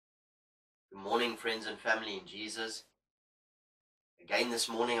Good morning, friends and family in Jesus. Again, this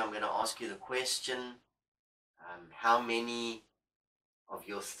morning I'm going to ask you the question, how many of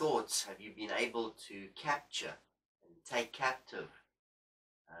your thoughts have you been able to capture and take captive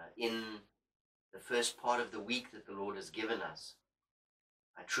in the first part of the week that the Lord has given us?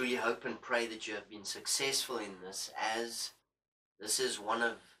 I truly hope and pray that you have been successful in this, as this is one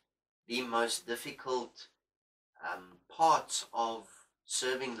of the most difficult parts of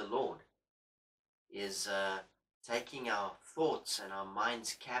serving the Lord, is taking our thoughts and our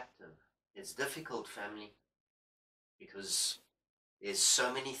minds captive. It's difficult, family, because there's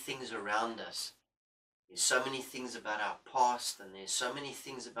so many things around us. There's so many things about our past, and there's so many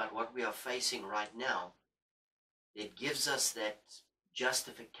things about what we are facing right now that gives us that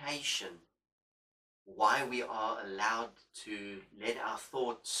justification why we are allowed to let our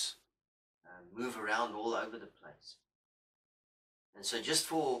thoughts move around all over the place. And so just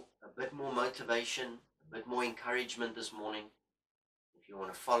for a bit more motivation, a bit more encouragement this morning, if you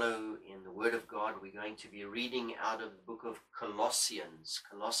want to follow in the Word of God, we're going to be reading out of the book of Colossians,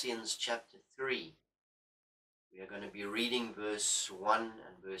 Colossians chapter 3. We are going to be reading verse 1 and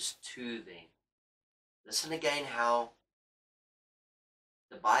verse 2 there. Listen again how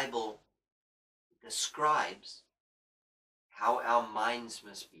the Bible describes how our minds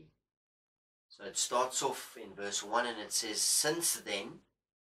must be. So it starts off in verse 1 and it says, "Since then,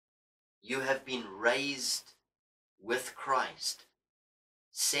 you have been raised with Christ.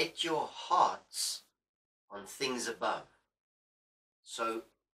 Set your hearts on things above." So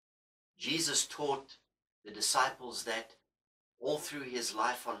Jesus taught the disciples that all through his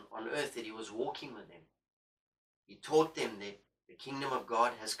life on earth, that he was walking with them. He taught them that the kingdom of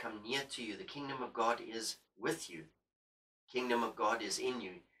God has come near to you. The kingdom of God is with you. The kingdom of God is in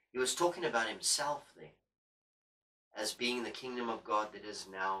you. He was talking about himself there as being the kingdom of God that has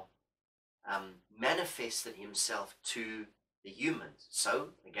now manifested himself to the humans.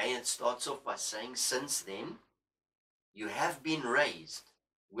 So again, it starts off by saying, "Since then, you have been raised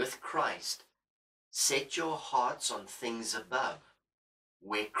with Christ. Set your hearts on things above,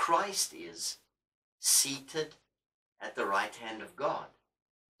 where Christ is seated at the right hand of God."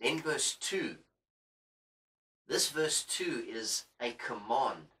 Then verse 2. This verse 2 is a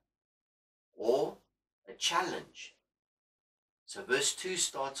command or a challenge. So verse 2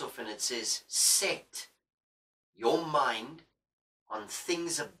 starts off and it says, "Set your mind on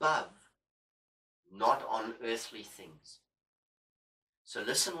things above, not on earthly things." So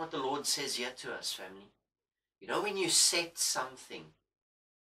listen what the Lord says here to us, family. You know, when you set something,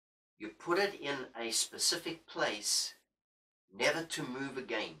 you put it in a specific place, never to move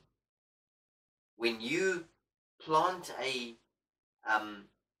again. When you plant a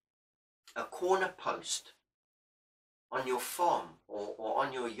corner post on your farm or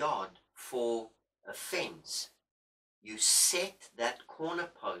on your yard for a fence, you set that corner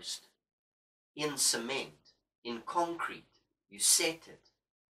post in cement, in concrete. You set it.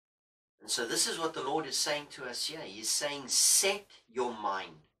 And so this is what the Lord is saying to us here. He's saying, set your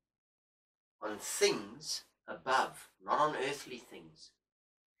mind on things above, not on earthly things.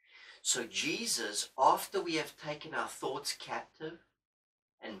 So Jesus, after we have taken our thoughts captive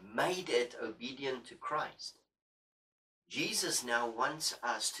and made it obedient to Christ, Jesus now wants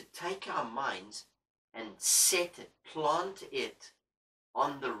us to take our minds and set it, plant it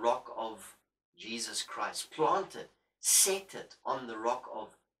on the rock of Jesus Christ. Plant it, set it on the rock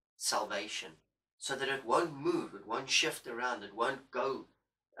of salvation, so that it won't move, it won't shift around, it won't go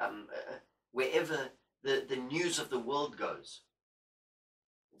wherever the news of the world goes.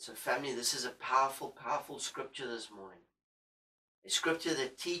 And so family, this is a powerful, powerful scripture this morning. A scripture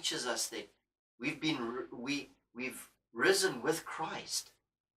that teaches us that we've risen with Christ.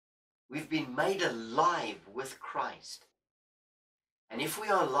 We've been made alive with Christ. And if we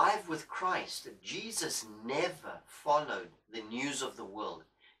are alive with Christ, Jesus never followed the news of the world.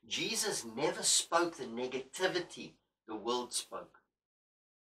 Jesus never spoke the negativity the world spoke.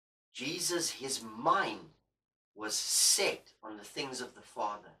 Jesus, his mind was set on the things of the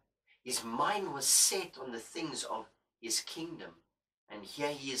Father. His mind was set on the things of his kingdom. And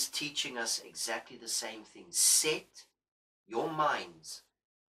here he is teaching us exactly the same thing. Set your minds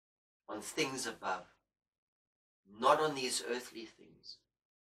on things above, not on these earthly things.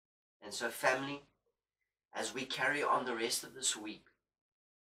 And so family, as we carry on the rest of this week,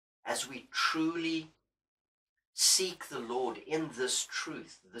 as we truly seek the Lord in this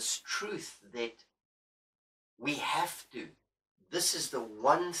truth that we have to, this is the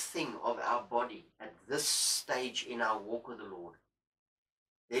one thing of our body at this stage in our walk with the Lord,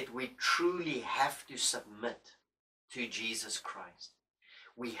 that we truly have to submit to Jesus Christ.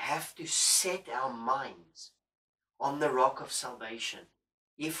 We have to set our minds on the rock of salvation.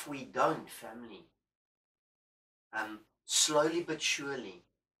 If we don't, family, slowly but surely,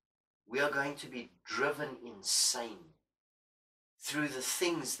 we are going to be driven insane through the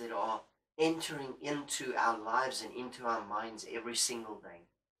things that are entering into our lives and into our minds every single day.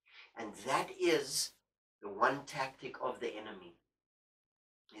 And that is the one tactic of the enemy,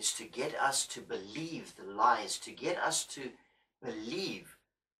 is to get us to believe the lies, to get us to believe,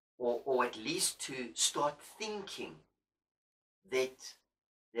 or at least to start thinking that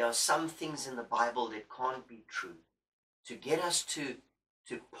there are some things in the Bible that can't be true, to get us to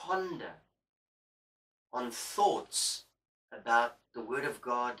ponder on thoughts about the Word of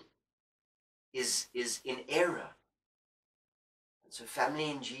God is in error. And so,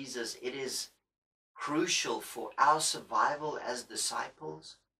 family in Jesus, it is crucial for our survival as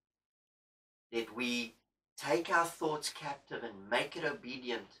disciples that we take our thoughts captive and make it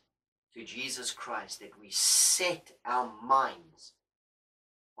obedient to Jesus Christ, that we set our minds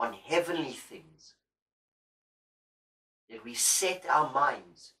on heavenly things, that we set our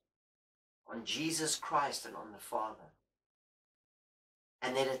minds on Jesus Christ and on the Father,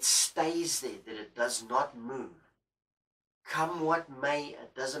 and that it stays there, that it does not move. Come what may,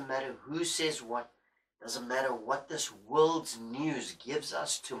 it doesn't matter who says what, doesn't matter what this world's news gives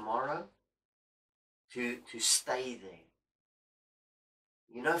us tomorrow, to stay there.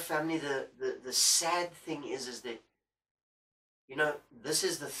 You know, family, the sad thing is that, you know, this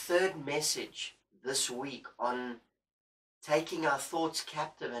is the third message this week on taking our thoughts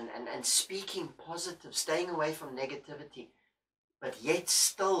captive and speaking positive, staying away from negativity. But yet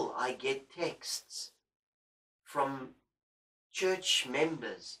still I get texts from church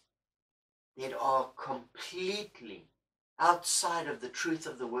members that are completely outside of the truth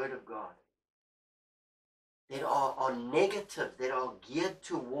of the Word of God, that are negative, that are geared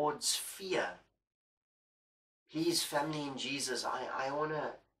towards fear. Please, family in Jesus, I want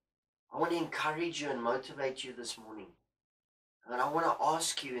to encourage you and motivate you this morning. And I want to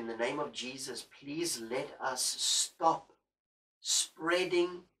ask you in the name of Jesus, please let us stop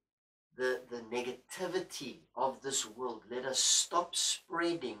spreading the negativity of this world. Let us stop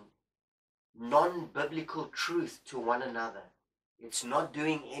spreading non-biblical truth to one another. It's not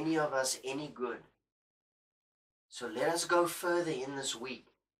doing any of us any good. So let us go further in this week.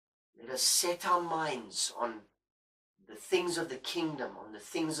 Let us set our minds on the things of the kingdom, on the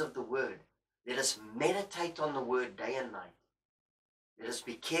things of the Word. Let us meditate on the Word day and night. Let us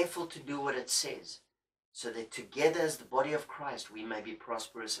be careful to do what it says, so that together as the body of Christ we may be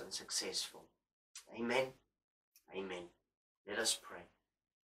prosperous and successful. Amen. Amen. Let us pray.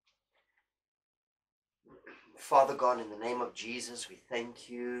 Father God, in the name of Jesus, we thank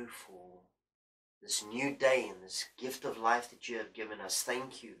you for this new day and this gift of life that you have given us.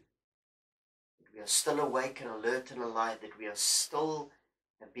 Thank you that we are still awake and alert and alive, that we are still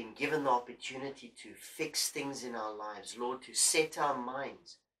have been given the opportunity to fix things in our lives, Lord, to set our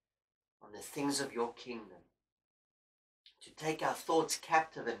minds on the things of your kingdom, to take our thoughts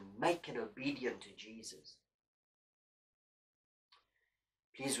captive and make it obedient to Jesus.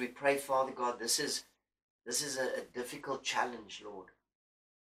 Please, we pray, Father God, this is a difficult challenge, Lord.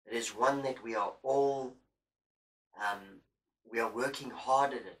 It is one that we are all, we are working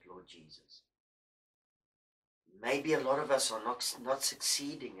hard at it, Lord Jesus. Maybe a lot of us are not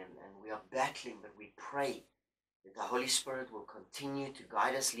succeeding and we are battling, but we pray that the Holy Spirit will continue to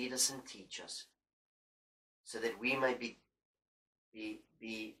guide us, lead us, and teach us, so that we may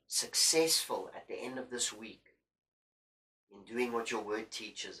be successful at the end of this week in doing what your word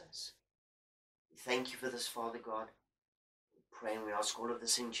teaches us. We thank you for this, Father God. We pray and we ask all of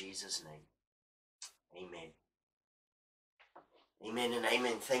this in Jesus' name. Amen. Amen and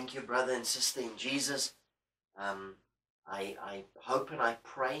amen. Thank you, brother and sister in Jesus. I hope and I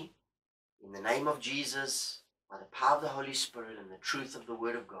pray in the name of Jesus, by the power of the Holy Spirit and the truth of the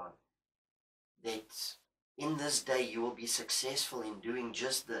Word of God, that in this day you will be successful in doing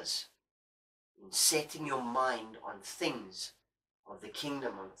just this, in setting your mind on things of the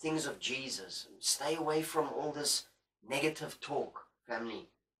kingdom, on things of Jesus. Stay away from all this negative talk, family.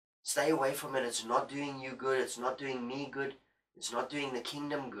 Stay away from it. It's not doing you good. It's not doing me good. It's not doing the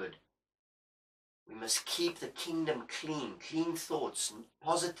kingdom good. We must keep the kingdom clean, clean thoughts,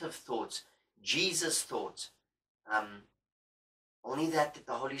 positive thoughts, Jesus thoughts. Only that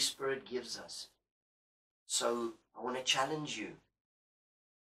the Holy Spirit gives us. So I want to challenge you.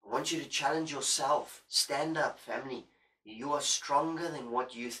 I want you to challenge yourself. Stand up, family. You are stronger than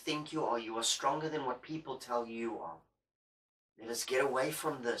what you think you are. You are stronger than what people tell you are. Let us get away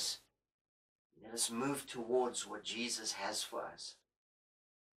from this. Let us move towards what Jesus has for us.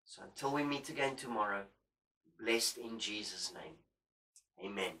 So until we meet again tomorrow, blessed in Jesus' name.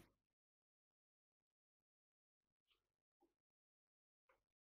 Amen.